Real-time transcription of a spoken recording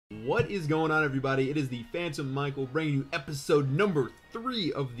What is going on, everybody? It is the Phantom Michael bringing you episode number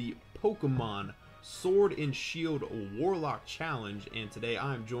 3 of the Pokemon Sword and Shield WarLocke Challenge, and today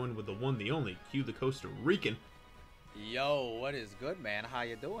I'm joined with the one, the only, QtheCostaRican. Yo, what is good, man? How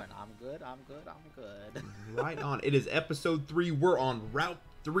you doing? I'm good. Right on. It is episode 3. We're on Route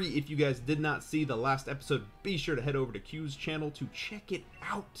 3. If you guys did not see the last episode, be sure to head over to Q's channel to check it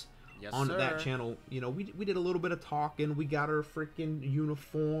out. Yes, on sir. That channel, you know, we did a little bit of talking. We got our freaking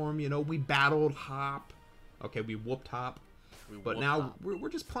uniform. You know, we battled Hop. Okay, we whooped Hop. But now we're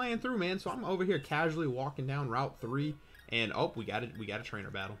just playing through, man. So I'm over here casually walking down Route 3, and oh, we got a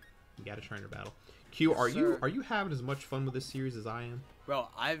trainer battle. Q, are you having as much fun with this series as I am? Bro,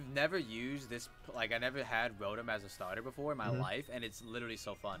 I've never used this. Like, I never had Rotom as a starter before in my life, and it's literally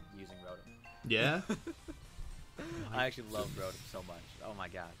so fun using Rotom. Yeah. I actually love Rotom so much. Oh my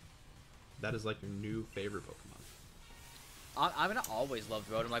god. That is like your new favorite Pokemon. I'm gonna always love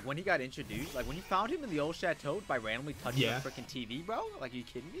Rotom. Like, when he got introduced, like when you found him in the old Chateau by randomly touching the freaking TV, bro. Like, are you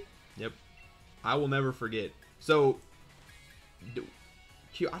kidding me? Yep. I will never forget. So,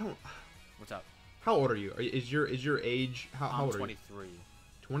 Q, I don't. What's up? How old are you? Is your age? How old are you? 23.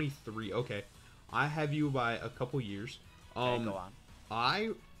 23. Okay, I have you by a couple years. Okay, go on.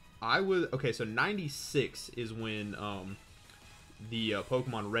 I was okay. So 96 is when the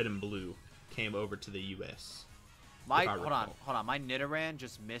Pokemon Red and Blue came over to the U.S. Hold on. My Nidoran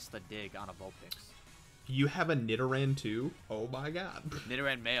just missed a dig on a Vulpix. You have a Nidoran too? Oh my god.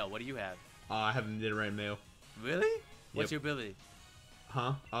 Nidoran male. What do you have? I have a Nidoran male. Really? What's your ability?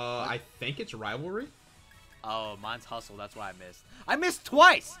 Huh? I think it's Rivalry. Oh, mine's Hustle. That's why I missed. I missed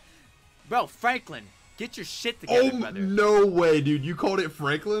twice! Bro, Franklin, get your shit together, brother. No way, dude. You called it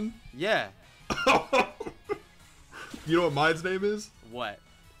Franklin? Yeah. You know what mine's name is? What?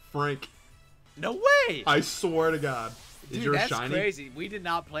 Frank. No way! I swear to God. Dude, yours that's shiny? crazy. We did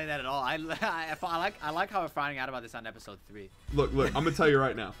not play that at all. I like how we're finding out about this on episode 3. Look. I'm gonna tell you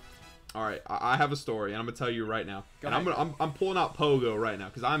right now. All right, I have a story, and I'm gonna tell you right now. I'm pulling out Pogo right now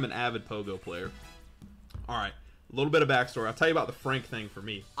because I'm an avid Pogo player. All right, a little bit of backstory. I'll tell you about the Frank thing for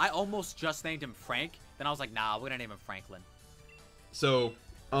me. I almost just named him Frank. Then I was like, nah, we're gonna name him Franklin. So,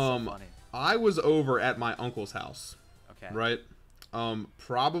 so funny. I was over at my uncle's house. Okay. Right.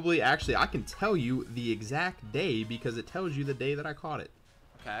 Probably, actually, I can tell you the exact day because it tells you the day that I caught it.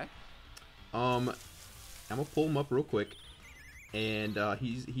 Okay. I'm gonna pull him up real quick. And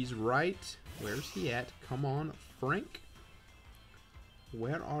he's right. Where's he at? Come on, Frank.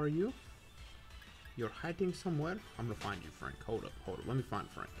 Where are you? You're hiding somewhere. I'm gonna find you, Frank. Hold up. Let me find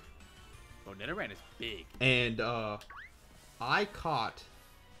Frank. Bro, Nidoran is big. And I caught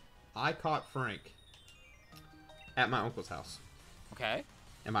Frank at my uncle's house. Okay.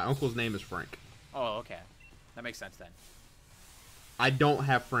 And my uncle's name is Frank. Oh, okay. That makes sense then. I don't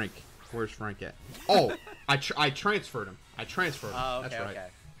have Frank. Where's Frank at? Oh, I transferred him. Oh, okay, that's right. Okay.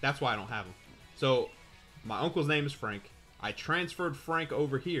 That's why I don't have him. So, my uncle's name is Frank. I transferred Frank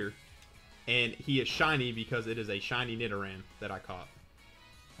over here, and he is shiny because it is a shiny Nidoran that I caught.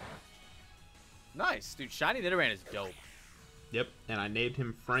 Nice, dude. Shiny Nidoran is dope. Yep, and I named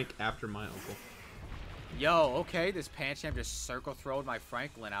him Frank after my uncle. Yo, okay. This Pancham just circle throwed my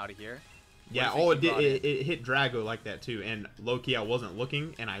Franklin out of here. Yeah, it hit Drago like that too, and low-key I wasn't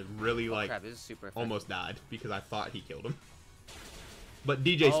looking, and I really crap, this is super almost died because I thought he killed him. But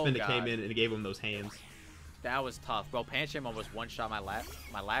DJ Spinda came in and gave him those hands. That was tough, bro. Pancham almost one-shot my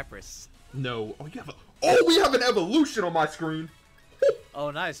Lapras. No. We have an evolution on my screen.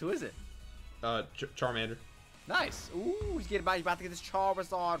 Oh, nice. Who is it? Charmander. Nice. Ooh, he's about to get this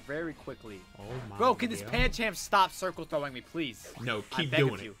Charizard very quickly. Oh my. Bro, can this Pancham stop circle throwing me, please? No, keep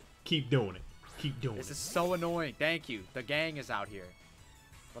doing it. Keep doing it. This is so annoying. Thank you. The gang is out here.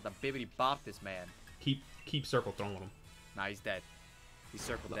 About to bibbity bop this man. Keep circle throwing him. Nah, he's dead. He's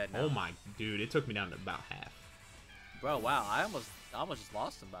circle dead now. Oh my dude, it took me down to about half. Bro, wow, I almost just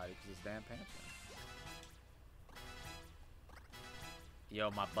lost somebody because this damn Pancham. Yo,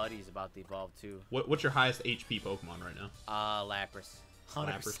 my buddy's about to evolve too. What's your highest HP Pokemon right now? Lapras.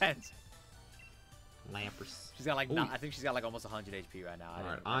 100%. Lapras. She's got like I think she's got like almost 100 HP right now.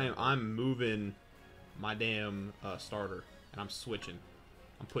 Alright, I'm moving my damn starter, and I'm switching.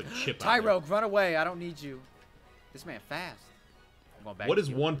 I'm putting Chip out there. Tyrogue, run away! I don't need you. This man fast. I'm going back. What is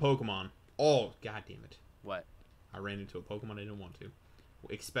one Pokemon? Oh, god damn it! What? I ran into a Pokemon I didn't want to,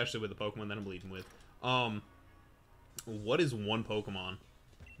 especially with the Pokemon that I'm leading with. What is one Pokemon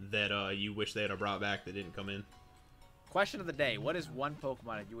that you wish they had brought back that didn't come in? Question of the day. What is one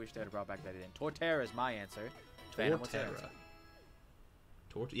Pokemon that you wish they had brought back that didn't? Torterra is my answer. Torterra.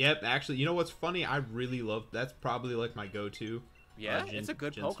 Yep, actually, you know what's funny? I really love... That's probably like my go-to. Yeah, it's a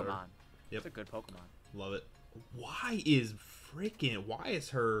good Pokemon. Yep. It's a good Pokemon. Love it. Why is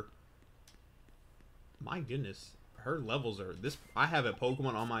her... My goodness. Her levels are... I have a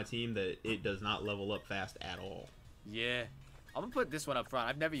Pokemon on my team that it does not level up fast at all. Yeah. I'm going to put this one up front.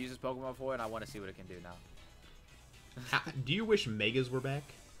 I've never used this Pokemon before, and I want to see what it can do now. Do you wish Megas were back?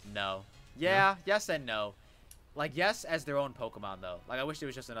 No. Yeah, no? Yes and no. Like, yes, as their own Pokemon, though. Like, I wish it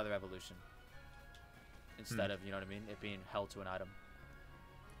was just another evolution. Instead of, you know what I mean, it being held to an item.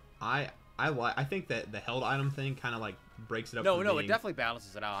 I think that the held item thing kind of, like, breaks it up. No, it definitely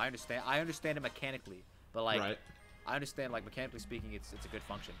balances it out. I understand it mechanically. But, like, right. I understand, like, mechanically speaking, it's a good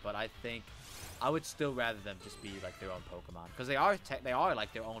function. But I think I would still rather them just be, like, their own Pokemon. Because they are,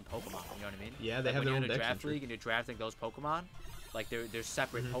 like, their own Pokemon. You know what I mean? Yeah, they like, have their own deck. When you're in a draft entry. league and you're drafting those Pokemon, like, they're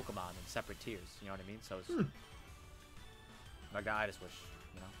separate Pokemon and separate tiers. You know what I mean? So it's... Like, I just wish,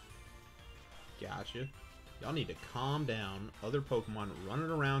 you know? Gotcha. Y'all need to calm down. Other Pokemon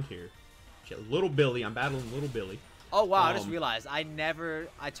running around here. Little Billy. I'm battling Little Billy. Oh, wow. I just realized I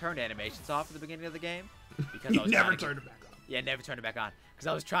turned animations off at the beginning of the game. Because I was never turned it back on. Yeah, never turned it back on. Because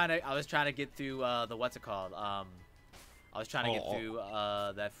I was trying to get through the, what's it called? I was trying to get through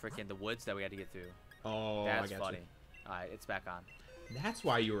that freaking, the woods that we had to get through. Oh, that's I got funny. You. Alright, it's back on. That's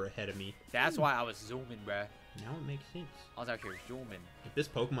why you were ahead of me. That's why I was zooming, bruh. Now it makes sense. I was out here zooming. If this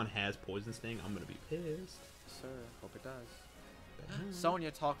Pokemon has Poison Sting, I'm gonna be pissed. Sir, hope it does.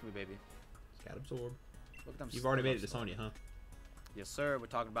 Sonya, talk to me, baby. Got absorbed. Look at them. You've already made it to Sonya, huh? Yes, sir. We're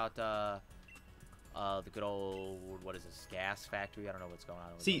talking about the good old, what is this, gas factory? I don't know what's going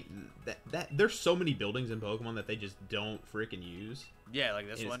on. See, that there's so many buildings in Pokemon that they just don't freaking use. Yeah, like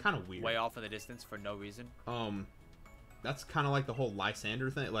this one. It's kind of weird. Way off in the distance for no reason. That's kind of like the whole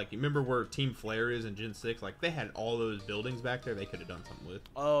Lysander thing. Like, you remember where Team Flare is in Gen 6? Like, they had all those buildings back there they could have done something with.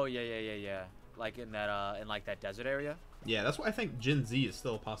 Oh, yeah. Like in that, in like that desert area? Yeah, that's why I think Gen Z is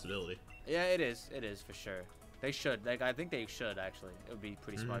still a possibility. Yeah, it is. It is, for sure. They should. Like, I think they should, actually. It would be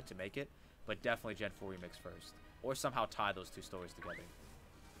pretty smart to make it. But definitely Gen 4 Remix first. Or somehow tie those two stories together.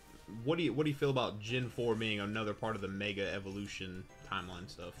 What do you feel about Gen 4 being another part of the Mega Evolution timeline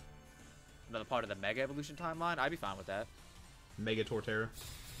stuff? Another part of the Mega Evolution timeline? I'd be fine with that. Mega Torterra?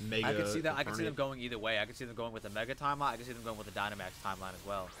 Mega I could see that. I could see them Infernape? going either way. I could see them going with the Mega timeline. I could see them going with the Dynamax timeline as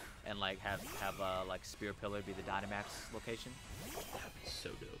well. And like have like Spear Pillar be the Dynamax location. That'd be so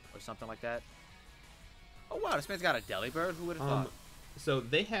dope. Or something like that. Oh wow, this man's got a Delibird. Who would have thought? So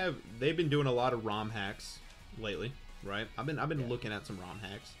they've been doing a lot of ROM hacks lately, right? I've been looking at some ROM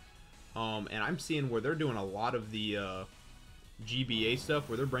hacks. And I'm seeing where they're doing a lot of the GBA stuff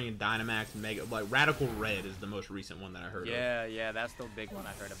where they're bringing Dynamax and Mega, like Radical Red is the most recent one that I heard of. Yeah, that's the big one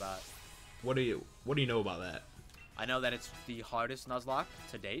I heard about. What do you know about that? I know that it's the hardest Nuzlocke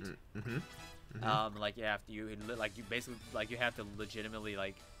to date. Like you have to legitimately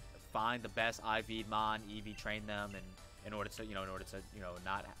like find the best IV Mon, EV train them, and in order to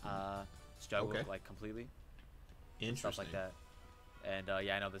not struggle like completely. Interesting. Stuff like that. And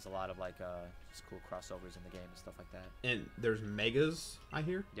yeah, I know there's a lot of like just cool crossovers in the game and stuff like that. And there's Megas, I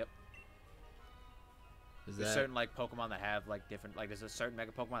hear. Yep. There's certain like Pokemon that have like different, like there's a certain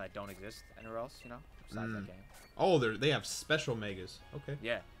Mega Pokemon that don't exist anywhere else, you know, besides that game. Oh, they have special Megas. Okay.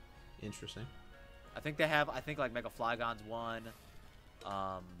 Yeah. Interesting. I think they have. I think like Mega Flygon's one.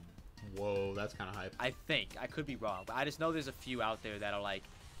 Whoa, that's kind of hype. I think I could be wrong, but I just know there's a few out there that are like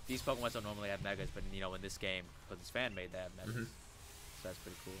these Pokemon don't normally have Megas, but you know in this game, because it's fan made, they have Megas. So that's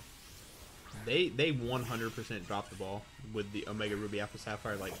pretty cool. They 100% dropped the ball with the Omega Ruby Alpha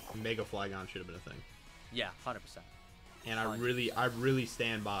Sapphire. Like Mega Flygon should have been a thing. Yeah, 100%. And I really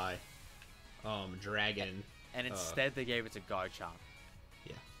stand by Dragon. And instead they gave it to Garchomp.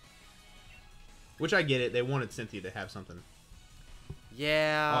 Yeah. Which I get it. They wanted Cynthia to have something.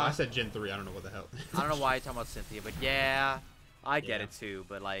 Yeah. Oh, I said Gen 3. I don't know what the hell. I don't know why you're talking about Cynthia, but yeah, I get it too.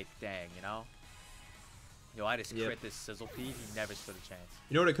 But like, dang, you know. Yo, I just crit this Sizzlepede. He never stood a chance.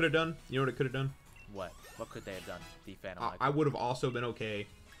 You know what it could have done? What? What could they have done? The Phantom. I would have also been okay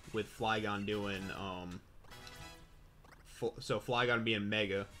with Flygon doing so Flygon being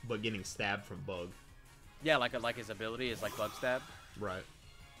Mega, but getting stabbed from Bug. Yeah, like his ability is like Bug Stab. Right.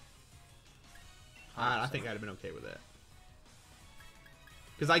 I think I'd have been okay with that.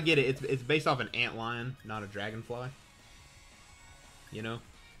 Because I get it. It's based off an antlion, not a dragonfly. You know.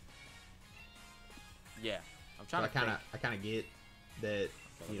 Yeah, I'm trying to. I kind of get that.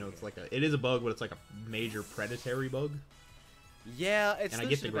 You know, it's like it is a bug, but it's like a major predatory bug. Yeah, it's. And I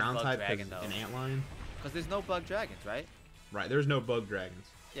get the ground type because an antlion. Because there's no bug dragons, right? Right, there's no bug dragons.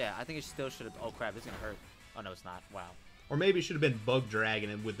 Yeah, I think it still should have. Oh crap, this is gonna hurt. Oh no, it's not. Wow. Or maybe it should have been bug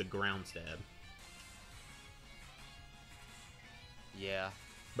dragon with the ground stab. Yeah.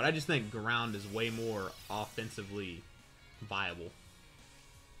 But I just think ground is way more offensively viable.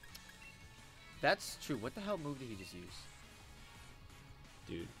 That's true. What the hell move did he just use?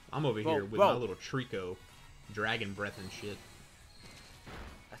 Dude, I'm over here with my little Trico, dragon breath and shit.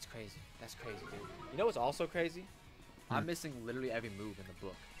 That's crazy. That's crazy, dude. You know what's also crazy? I'm missing literally every move in the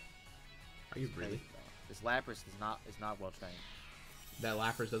book. Are you really? Crazy, this Lapras is not well trained. That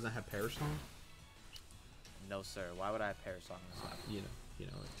Lapras doesn't have Parasong? No, sir. Why would I have Parasong in this Lapras? You know.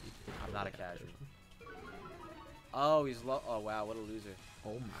 I'm not a casual. Oh, he's low. Oh wow, what a loser.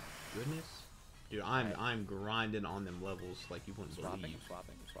 Oh my goodness. Dude, I'm grinding on them levels like you wouldn't believe. I'm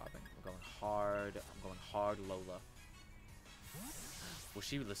swapping. I'm going hard Lola. Will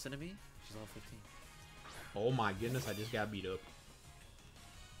she listen to me? She's level 15. Oh my goodness, I just got beat up.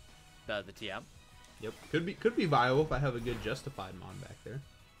 The TM? Yep. Could be viable if I have a good justified mon back there.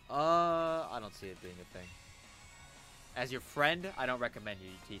 I don't see it being a thing. As your friend, I don't recommend you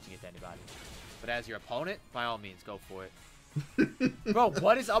teaching it to anybody. But as your opponent, by all means, go for it. Bro,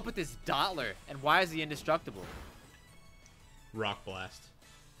 what is up with this Dottler? And why is he indestructible? Rock Blast.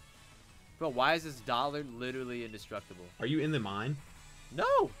 Bro, why is this Dottler literally indestructible? Are you in the mine?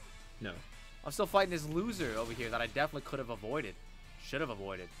 No! No. I'm still fighting this loser over here that I definitely could have avoided. Should have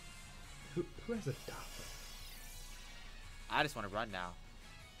avoided. Who has a Dottler? I just want to run now.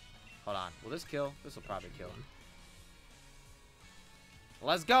 Hold on. Will this kill? This will probably kill.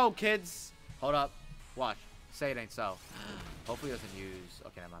 Let's go, kids! Hold up. Watch. Say it ain't so. Hopefully he doesn't use...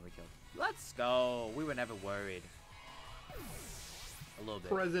 Okay, never mind. We killed. Let's go. We were never worried. A little bit.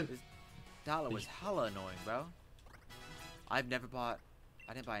 Present. This Dollar was hella annoying, bro. I didn't buy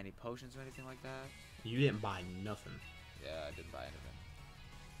any potions or anything like that. You didn't buy nothing. Yeah, I didn't buy anything.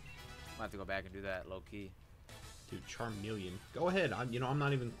 Might have to go back and do that low key. Dude, Charmeleon. Go ahead. I'm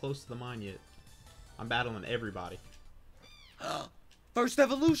not even close to the mine yet. I'm battling everybody. First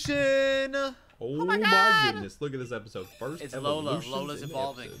evolution! Oh my goodness. Look at this episode. First it's evolution. Lola's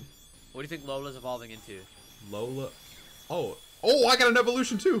evolving. What do you think Lola's evolving into? Lola. Oh, I got an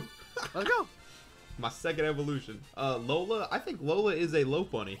evolution too. Let's go. My second evolution. Lola. I think Lola is a low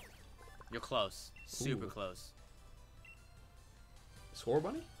bunny. You're close. Super close. Score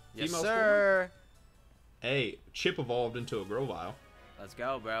bunny? Yes, Female sir. Hey, Chip evolved into a Grovyle. Let's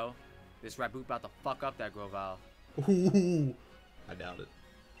go, bro. This Raboot about to fuck up that Grovyle. Ooh, I doubt it.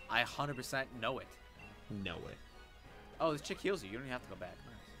 I 100% know it. No way. Oh, this chick heals you. You don't even have to go back.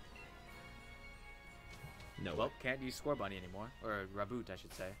 Nice. No well, way. Can't use Score Bunny anymore. Or Raboot, I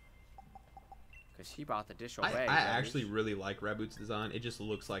should say. Because he brought the dish away. I actually really like Raboot's design. It just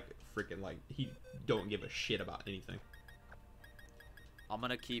looks like freaking like he don't give a shit about anything. I'm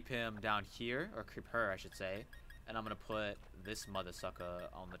going to keep him down here. Or keep her, I should say. And I'm going to put this mother sucker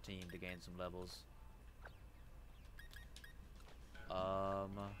on the team to gain some levels.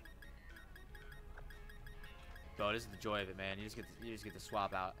 Bro, this is the joy of it, man. You just get to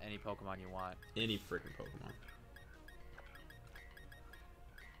swap out any Pokemon you want. Any freaking Pokemon.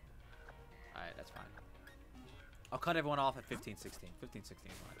 Alright, that's fine. I'll cut everyone off at 15-16. 15-16 is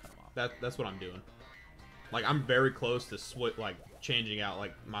when I cut them off. That's what I'm doing. Like, I'm very close to changing out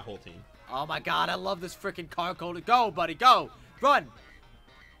like my whole team. Oh my god, I love this freaking car code. Go, buddy, go! Run!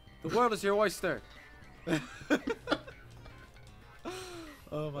 The world is your oyster.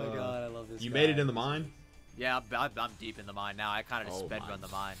 Oh my god, I love this. You made it in the mine? Yeah, I'm deep in the mine now. I kind of just sped run the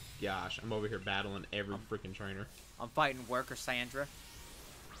mine. Gosh, I'm over here battling every freaking trainer. I'm fighting Worker Sandra.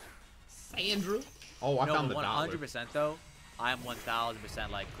 Sandra? Oh, I found the Dottler. 100% though. I'm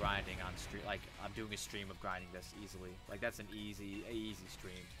 1000% like grinding on stream. Like I'm doing a stream of grinding this easily. Like that's an easy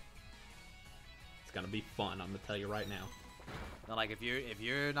stream. It's gonna be fun. I'm gonna tell you right now. Now, like if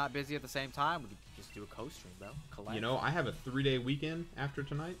you're not busy at the same time, we could just do a co-stream, bro. Collect. You know, I have a 3-day weekend after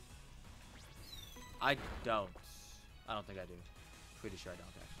tonight. I don't think I do. Pretty sure I don't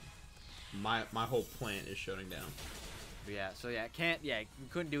actually. My whole plant is shutting down. But yeah, so yeah, we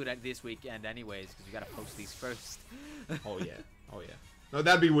couldn't do it at this weekend anyways because we gotta post these first. Oh yeah. No,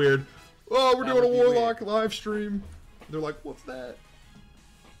 that'd be weird. Oh, we're doing a WarLocke live stream. They're like, what's that?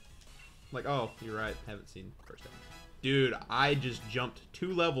 Like, oh, you're right. Haven't seen first time. Dude, I just jumped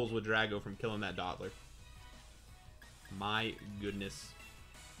 2 levels with Drago from killing that Dottler. My goodness.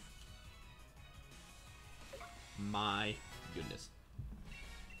 My goodness.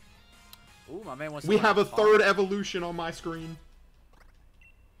 Ooh, my man wants. We have a 3rd evolution on my screen.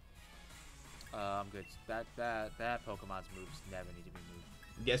 I'm good. That Pokemon's moves never need to be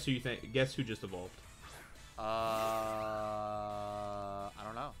moved. Guess who you think? Guess who just evolved? I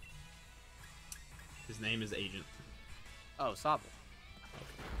don't know. His name is Agent. Oh, Sobble.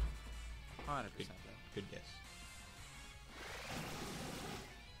 Okay. 100%. Good guess.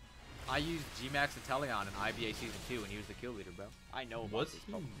 I used G-Max Inteleon in IBA Season 2, and he was the kill leader, bro. I know about Was this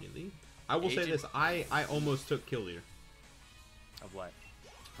he Pokemon. really? I will say this. I almost took kill leader. Of what?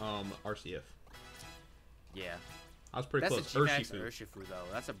 RCF. Yeah. I was pretty close. That's a G-Max Urshifu, though.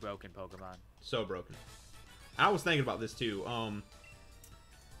 That's a broken Pokemon. So broken. I was thinking about this, too.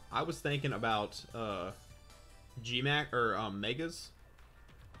 I was thinking about, G-Max, or, Megas.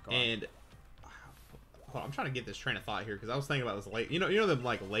 And, hold on, I'm trying to get this train of thought here, because I was thinking about this late, you know them,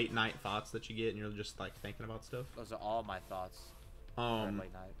 like, late night thoughts that you get, and you're just, like, thinking about stuff? Those are all my thoughts. Late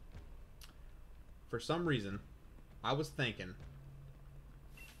night. For some reason, I was thinking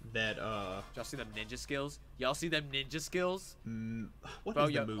that, Y'all see them ninja skills? Y'all see them ninja skills? What Bro,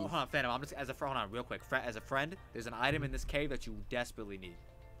 is the move? Hold on, Phantom. I'm just, hold on, real quick. As a friend, there's an item in this cave that you desperately need.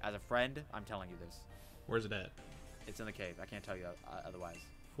 As a friend, I'm telling you this. Where's it at? It's in the cave. I can't tell you otherwise.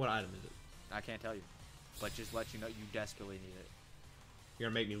 What item is it? I can't tell you. But just let you know you desperately need it. You're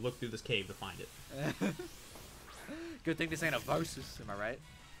gonna make me look through this cave to find it. Good thing this ain't a versus, am I right?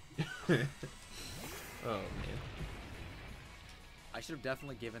 Oh, man. I should have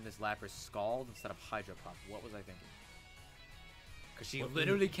definitely given this Lapras Scald instead of Hydro Pump. What was I thinking? Because she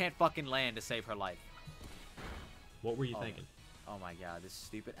literally can't fucking land to save her life. What were you thinking? Oh my god, this is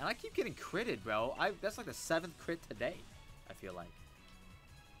stupid. And I keep getting critted, bro. That's like the 7th crit today, I feel like.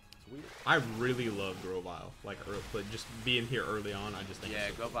 It's weird. I really love Grovyle. Like, but just being here early on, I just think yeah,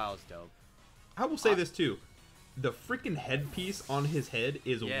 it's so Grovyle's dope. I will say this, too. The freaking headpiece on his head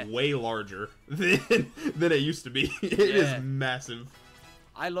is way larger than it used to be. It is massive.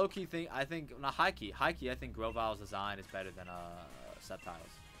 I low-key think, not high-key, I think Grovyle's design is better than Sceptile's.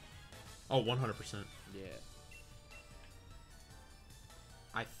 Oh, 100%. Yeah.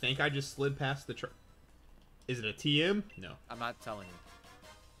 I think I just slid past the Is it a TM? No. I'm not telling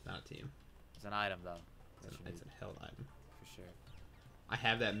you. Not a TM. It's an item, though. It's a held item. For sure. I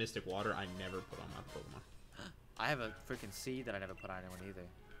have that Mystic Water I never put on my Pokemon. I have a freaking seed that I never put on anyone either.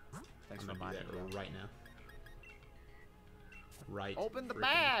 Thanks for reminding me. Right now. Right. Open the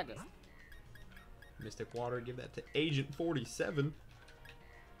bag! Mystic Water, give that to Agent 47.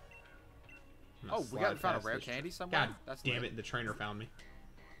 Oh, we found a rare candy somewhere? God That's damn it, the trainer found me.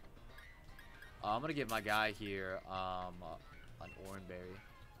 I'm gonna give my guy here an Oranberry.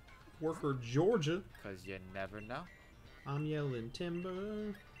 Worker Georgia. Because you never know. I'm yelling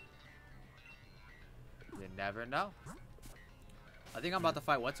timber. You never know. I think I'm about to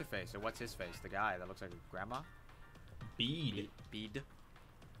fight what's her face or what's his face, the guy that looks like a grandma. Bead. Bead.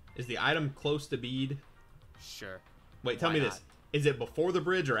 Is the item close to Bead? Sure. Wait, tell me this. Is it before the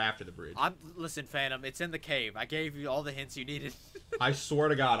bridge or after the bridge? Listen, Phantom, it's in the cave. I gave you all the hints you needed. I swear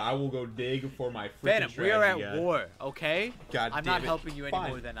to God, I will go dig for my freaking Phantom, we are at war, okay? God I'm not helping you any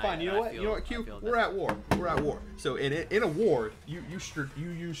more than I. You know what? You know what, Q? We're at war. We're at war. So in a war, you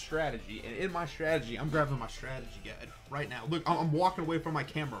use strategy, and in my strategy, I'm grabbing my strategy guide right now. Look, I'm walking away from my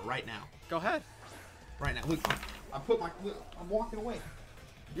camera right now. Go ahead. Right now, look, I'm walking away.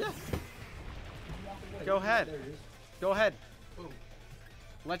 Yeah. Go ahead. There it is. Go ahead. Boom.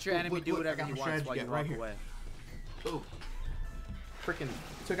 Let your enemy do whatever he wants while you walk away. Boom. Freaking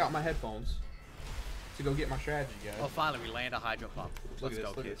took out my headphones to go get my strategy guide. Oh, finally, we land a Hydro Pump. Let's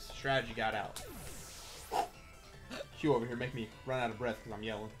go, look kids. At strategy got out. Q over here make me run out of breath because I'm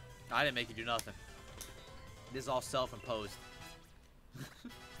yelling. I didn't make you do nothing. This is all self-imposed.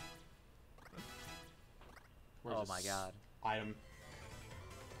 Oh my god. Item.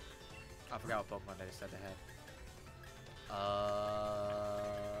 I forgot what Pokemon they said they had.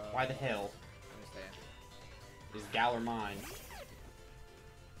 Why the hell is Galar mine?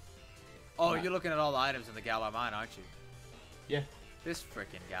 Oh, you're looking at all the items in the Galar mine, aren't you? Yeah. This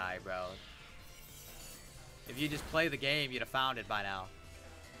freaking guy, bro. If you just play the game, you'd have found it by now.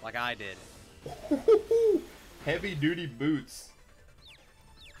 Like I did. Heavy duty boots.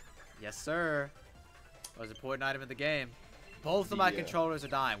 Yes, sir. Most important item in the game. Both of my controllers are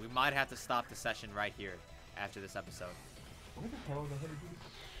dying. We might have to stop the session right here after this episode. Where the hell are the heavy duty?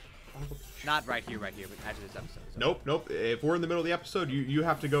 Not right here, but after this episode. So. Nope. If we're in the middle of the episode, you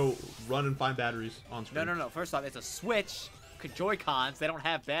have to go run and find batteries on screen. No. First off, it's a Switch. Joy-Cons, they don't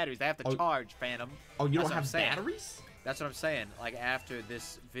have batteries. They have to charge, Phantom. Oh, you don't have batteries? That's what I'm saying. Like, after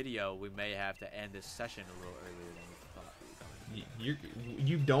this video, we may have to end this session a little earlier than we thought.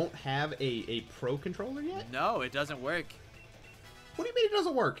 You don't have a Pro controller yet? No, it doesn't work. What do you mean it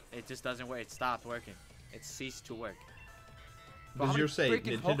doesn't work? It just doesn't work. It stopped working. It ceased to work. Does your say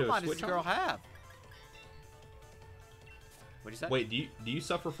Nintendo Pokemon Switch does this girl have? What do you say? Wait, do you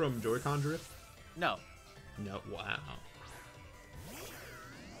suffer from Joy-Con drift? No. No. Wow.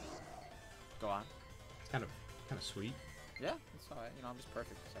 Go on. It's kind of sweet. Yeah, it's alright. You know, I'm just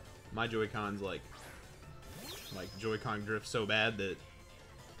perfect. So. My Joy-Con's like Joy-Con drift so bad that.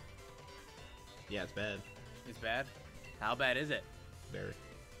 Yeah, it's bad. It's bad? How bad is it? Very.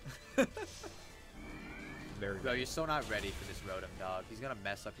 Very. Bro, you're so not ready for this Rotom, dog. He's gonna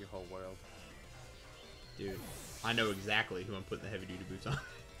mess up your whole world. Dude, I know exactly who I'm putting the heavy-duty boots on.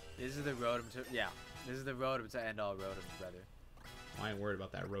 This is the Rotom to... Yeah. This is the Rotom to end all Rotoms, brother. I ain't worried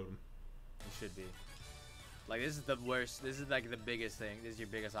about that Rotom. You should be. Like, this is the worst. This is, like, the biggest thing. This is your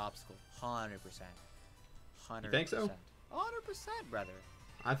biggest obstacle. 100%. 100%. You think so? 100%, brother.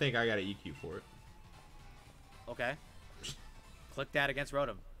 I think I got an EQ for it. Okay. Click that against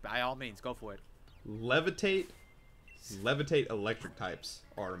Rotom. By all means, go for it. Levitate electric types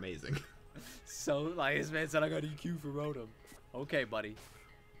are amazing. So, like, this man said I got EQ for Rotom. Okay, buddy.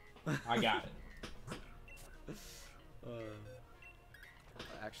 I got it.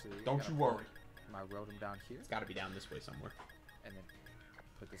 Actually, don't you worry. My Rotom down here. It's got to be down this way somewhere. And then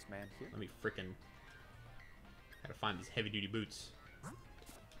put this man here. Let me frickin' gotta find these heavy-duty boots.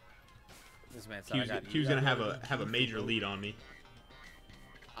 This man said Q's gonna have a major lead on me.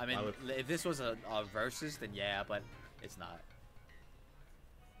 I mean, if this was a versus, then yeah, but it's not.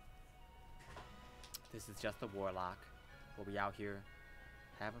 This is just a WarLocke. We'll be out here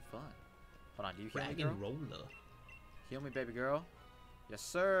having fun. Hold on, do you heal me, girl? Roller. Heal me, baby girl. Yes,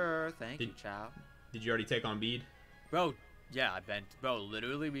 sir. Thank you, child. Did you already take on Bede? Bro, yeah, Bro,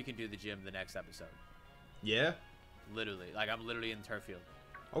 literally, we can do the gym the next episode. Yeah? Literally. Like, I'm literally in the turf field.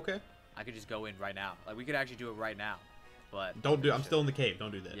 Okay. I could just go in right now. Like, we could actually do it right now. But don't do. I'm still in the cave.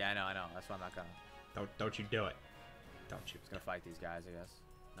 Don't do that. Yeah, I know. That's why I'm not gonna. Don't you do it. Don't you. Just gonna fight these guys, I guess.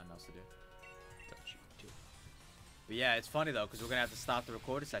 Nothing else to do. Don't you do it. But yeah, it's funny though, because we're gonna have to stop the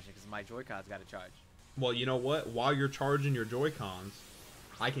recording session because my Joy-Cons got to charge. Well, you know what? While you're charging your Joy-Cons,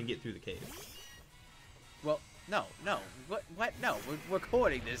 I can get through the cave. Well, no. What? No, we're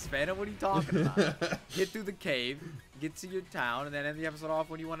recording this, Phantom. What are you talking about? Get through the cave, get to your town, and then end the episode off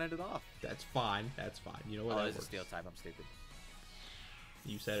when you want to end it off. That's fine. That's fine. You know what? Oh, it's a steel type. I'm stupid.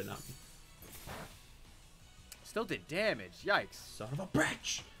 You said it, not me. Still did damage. Yikes. Son of a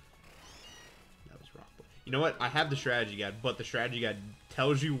bitch. That was rock. You know what? I have the strategy guide, but the strategy guide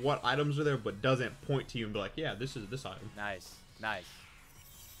tells you what items are there, but doesn't point to you and be like, yeah, this is this item. Nice.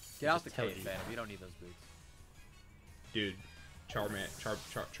 Get out the cave, Phantom. You don't need those boots. Dude,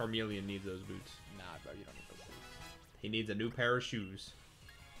 Charmeleon needs those boots. Nah, bro, you don't need those boots. He needs a new pair of shoes.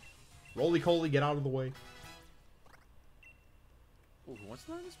 Roly-Coly, get out of the way. Ooh, who wants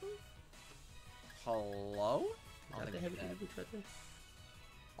to learn this move? Hello?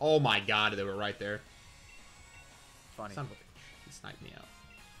 Oh my god, they were right there. Funny. Son of a bitch. He sniped me out.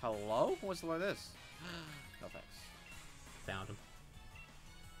 Hello? Who wants to learn this? No thanks. Found him.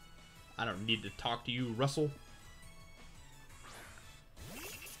 I don't need to talk to you, Russell.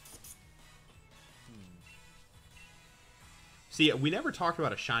 See, we never talked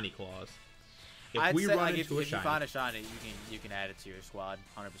about a shiny clause. If we run into a shiny, if you find a shiny, you can add it to your squad,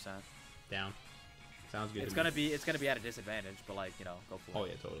 100%. Down. Sounds good. It's gonna be at a disadvantage, but like go for it. Oh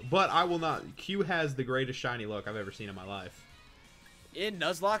yeah, totally. But I will not. Q has the greatest shiny luck I've ever seen in my life. In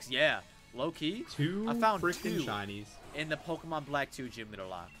Nuzlocke, yeah, low key. I found freaking shinies in the Pokemon Black 2 Gym Leader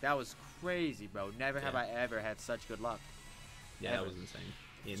lock. That was crazy, bro. Never have I ever had such good luck. Yeah, that was insane.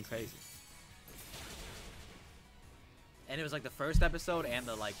 It's crazy. And it was like the first episode and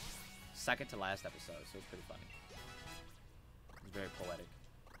the like second to last episode, so it's pretty funny. It was very poetic.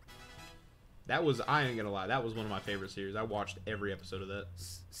 That was, I ain't gonna lie, that was one of my favorite series. I watched every episode of that.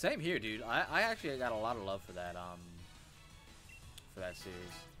 Same here, dude. I actually got a lot of love for that series.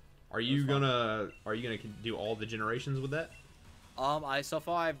 Are you gonna do all the generations with that? So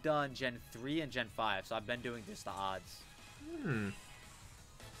far I've done Gen 3 and Gen 5, so I've been doing just the odds.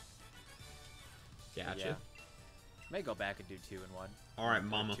 Gotcha. Yeah. May go back and do 2 and 1. All right,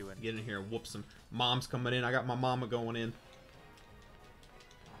 Mama, get in here and whoop some. Mom's coming in. I got my Mama going in.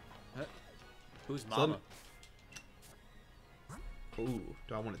 Who's Mama? Ooh,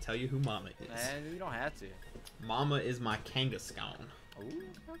 do I want to tell you who Mama is? You don't have to. Mama is my Kangaskhan. Ooh,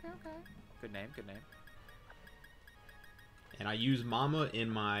 okay. Good name. And I use Mama in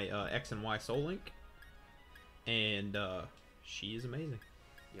my X and Y Soul Link. And she is amazing.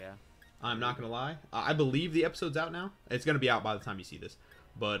 Yeah. I'm not going to lie. I believe the episode's out now. It's going to be out by the time you see this.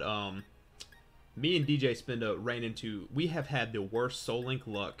 But me and DJ Spinda ran into... We have had the worst Soul Link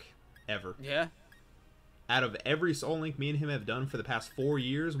luck ever. Yeah? Out of every Soul Link me and him have done for the past 4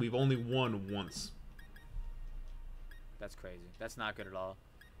 years, we've only won once. That's crazy. That's not good at all.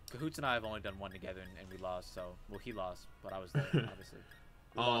 Cahoots and I have only done one together, and we lost. So, well, he lost, but I was there, obviously.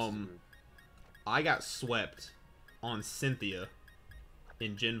 We lost as a group. I got swept on Cynthia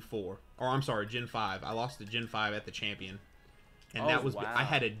in Gen 4. Or, I'm sorry, Gen 5. I lost to Gen 5 at the champion. And that was... Wow. I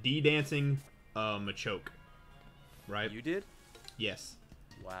had a D-dancing Machoke. Right? You did? Yes.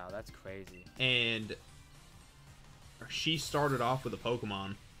 Wow, that's crazy. And she started off with a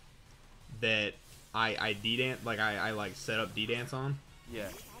Pokemon that I D-dance... Like, I like, set up D-dance on. Yeah.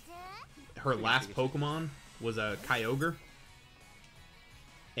 Her last Pokemon was a Kyogre.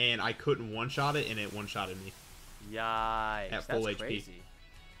 And I couldn't one-shot it, and it one-shotted me. Yikes. At full that's HP. Crazy.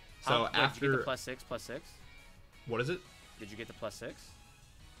 So after... Did you get the +6? What is it? Did you get the +6?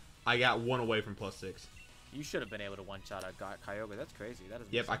 I got one away from +6. You should have been able to one-shot a Kyogre. That's crazy. That is.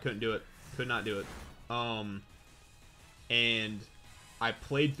 Yep, I couldn't do it. Could not do it. And I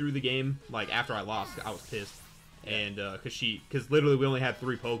played through the game. Like, after I lost, I was pissed. Yeah. And, because literally we only had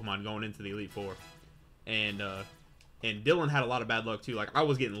 3 Pokemon going into the Elite Four. And Dylan had a lot of bad luck, too. Like, I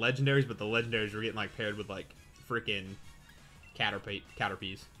was getting legendaries, but the legendaries were getting, like, paired with, like, freaking Caterpies.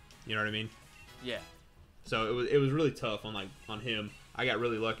 You know what I mean? Yeah. So it was really tough on him. I got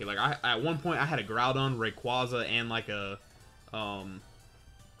really lucky. Like, at one point, I had a Groudon, Rayquaza, and, like, a, Groudon,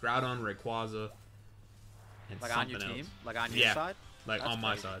 Rayquaza, and like something on your else. team? Like on your side? Like, That's on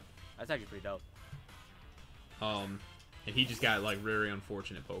my crazy. side. That's actually pretty dope. And he just got, like, very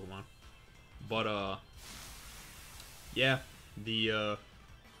unfortunate Pokemon. But, yeah, needed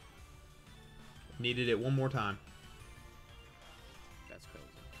it one more time. That's crazy.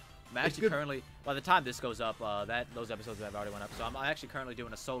 I'm actually currently, by the time this goes up, those episodes have already went up. So I'm actually currently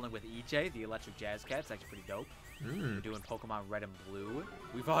doing a Soul Link with EJ, the Electric Jazz Cat. It's actually pretty dope. We're doing Pokemon Red and Blue.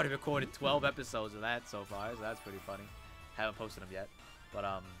 We've already recorded 12 episodes of that so far, so that's pretty funny. Haven't posted them yet, but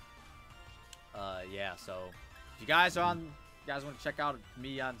yeah. So if you guys are on, you guys want to check out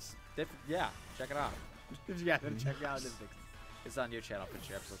me on, yeah, check it out. If you guys want to check it out, it's on your channel.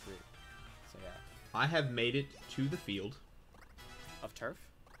 Picture episode 3. So yeah. I have made it to the field Of turf.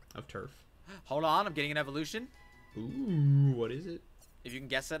 of turf. Hold on, I'm getting an evolution. Ooh, what is it? If you can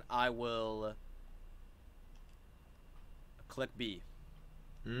guess it, I will click B.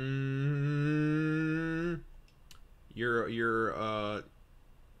 You're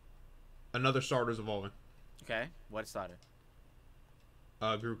another starter's evolving. Okay, what started?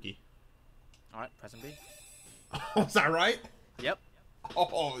 Grookey. All right, press and B. Oh, is that right? Yep.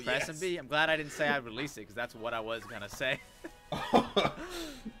 Oh, yes. Press and B. I'm glad I didn't say I'd release it because that's what I was gonna say.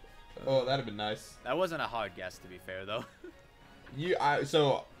 Oh, that'd have been nice. That wasn't a hard guess, to be fair, though. I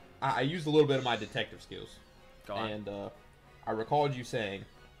used a little bit of my detective skills. Go on. And I recalled you saying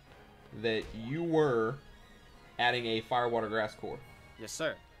that you were adding a Firewater Grass core. Yes,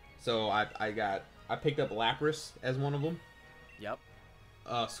 sir. So I picked up Lapras as one of them. Yep.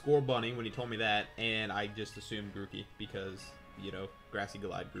 Score Bunny when he told me that, and I just assumed Grookey because, you know, Grassy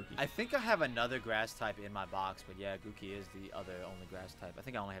Glide Grookey. I think I have another grass type in my box, but yeah, Grookey is the other only grass type. I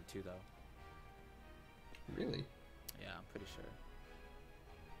think I only have 2 though. Really? Yeah, I'm pretty sure.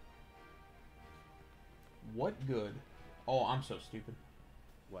 What good? Oh, I'm so stupid.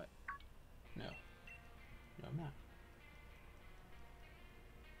 What? No. No, I'm not.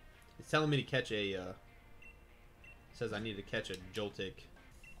 It's telling me to catch a, says I need to catch a Joltik.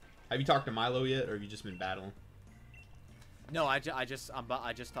 Have you talked to Milo yet, or have you just been battling? No, I'm just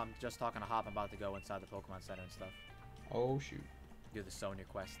talking to Hop. I'm about to go inside the Pokemon Center and stuff. Oh, shoot. Do the Sonya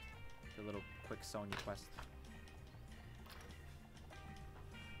quest. The little quick Sonya quest.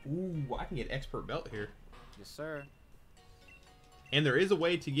 Ooh, I can get Expert Belt here. Yes, sir. And there is a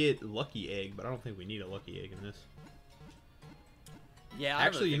way to get Lucky Egg, but I don't think we need a Lucky Egg in this. Yeah,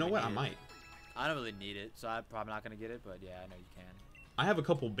 actually, you know what? I might. I don't really need it, so I'm probably not gonna get it. But yeah, I know you can. I have a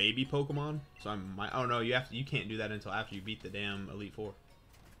couple baby Pokemon, so I might. Oh no, you can't do that until after you beat the damn Elite Four.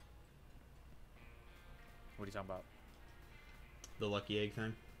 What are you talking about? The Lucky Egg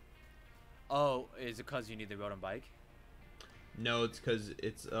thing. Oh, is it because you need the Rotom Bike? No, it's because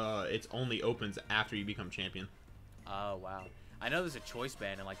it's only opens after you become champion. Oh wow. I know there's a choice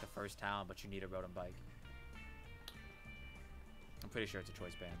band in like the first town, but you need a Rotom Bike. I'm pretty sure it's a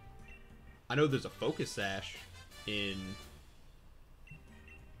choice band. I know there's a Focus Sash in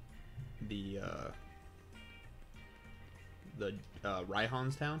the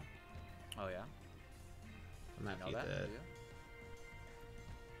Raihan's town. Oh yeah. I'm gonna have to Know get that? that.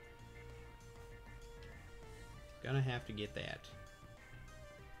 Yeah. Gonna have to get that.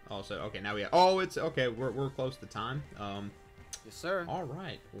 Oh, so okay, now we have. Oh, it's okay. We're close to time. Yes, sir. All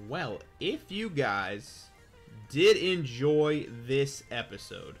right. Well, if you guys did enjoy this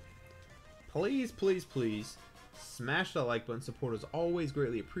episode, please, please, please smash the like button. Support is always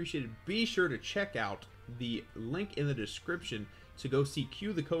greatly appreciated. Be sure to check out the link in the description to go see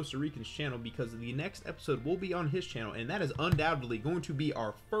Q the Costa Rican's channel, because the next episode will be on his channel, and that is undoubtedly going to be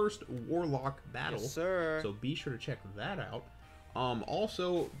our first WarLocke battle. Yes, sir. So be sure to check that out.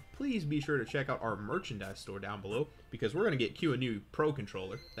 Also, please be sure to check out our merchandise store down below, because we're going to get Q a new Pro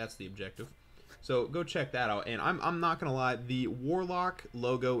controller. That's the objective. So go check that out. And I'm not going to lie, the WarLocke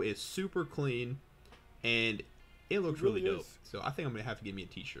logo is super clean, and it looks really dope. So I think I'm going to have to get me a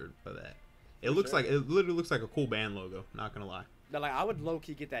t-shirt for that. It literally looks like a cool band logo, not going to lie. But like, I would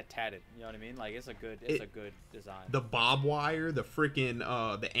low-key get that tatted. You know what I mean? Like, it's a good design. The bob wire, the freaking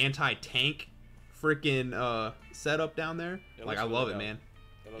the anti-tank freaking setup down there. Like, I love it, man.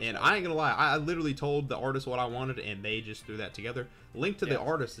 And I ain't gonna lie, I literally told the artist what I wanted, and they just threw that together. Link to the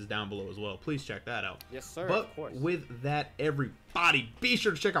artist is down below as well. Please check that out. Yes, sir. But of course. with that, everybody, be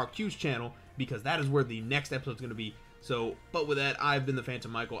sure to check out Q's channel, because that is where the next episode is gonna be. So, but with that, I've been the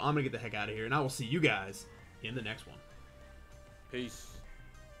Phantom Michael. I'm gonna get the heck out of here, and I will see you guys in the next one. Peace.